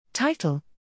Title: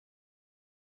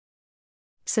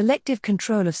 Selective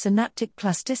control of synaptic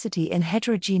plasticity in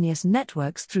heterogeneous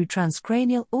networks through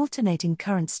transcranial alternating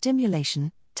current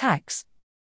stimulation, tACS.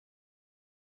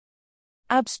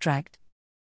 Abstract: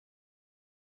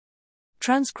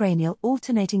 Transcranial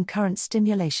alternating current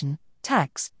stimulation,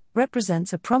 tACS,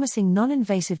 represents a promising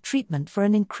non-invasive treatment for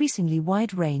an increasingly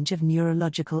wide range of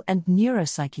neurological and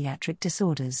neuropsychiatric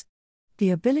disorders. The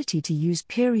ability to use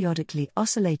periodically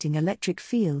oscillating electric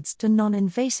fields to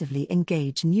non-invasively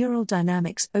engage neural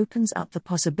dynamics opens up the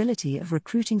possibility of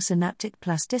recruiting synaptic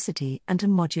plasticity and to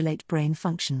modulate brain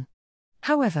function.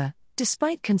 However,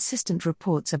 despite consistent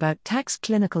reports about tACS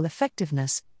clinical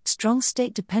effectiveness, strong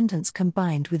state dependence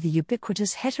combined with the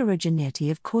ubiquitous heterogeneity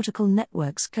of cortical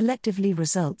networks collectively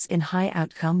results in high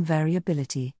outcome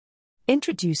variability.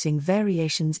 Introducing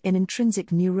variations in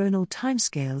intrinsic neuronal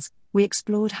timescales, we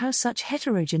explored how such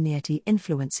heterogeneity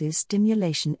influences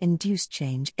stimulation-induced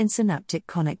change in synaptic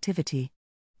connectivity.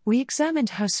 We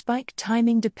examined how spike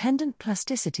timing-dependent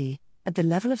plasticity, at the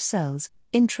level of cells,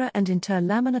 intra- and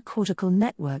interlaminar cortical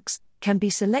networks, can be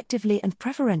selectively and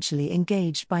preferentially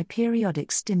engaged by periodic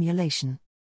stimulation.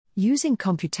 Using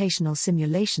computational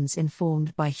simulations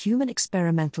informed by human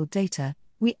experimental data,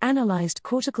 we analyzed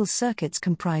cortical circuits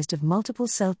comprised of multiple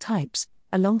cell types,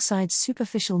 alongside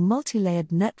superficial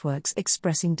multilayered networks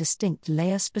expressing distinct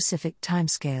layer-specific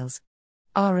timescales.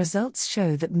 Our results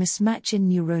show that mismatch in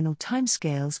neuronal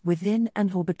timescales within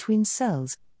and/or between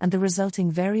cells, and the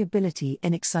resulting variability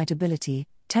in excitability,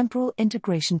 temporal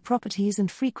integration properties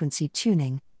and frequency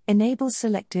tuning, enables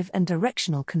selective and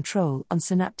directional control on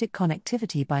synaptic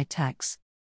connectivity by tACS.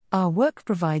 Our work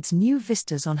provides new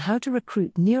vistas on how to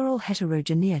recruit neural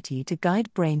heterogeneity to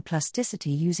guide brain plasticity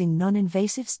using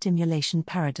non-invasive stimulation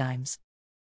paradigms.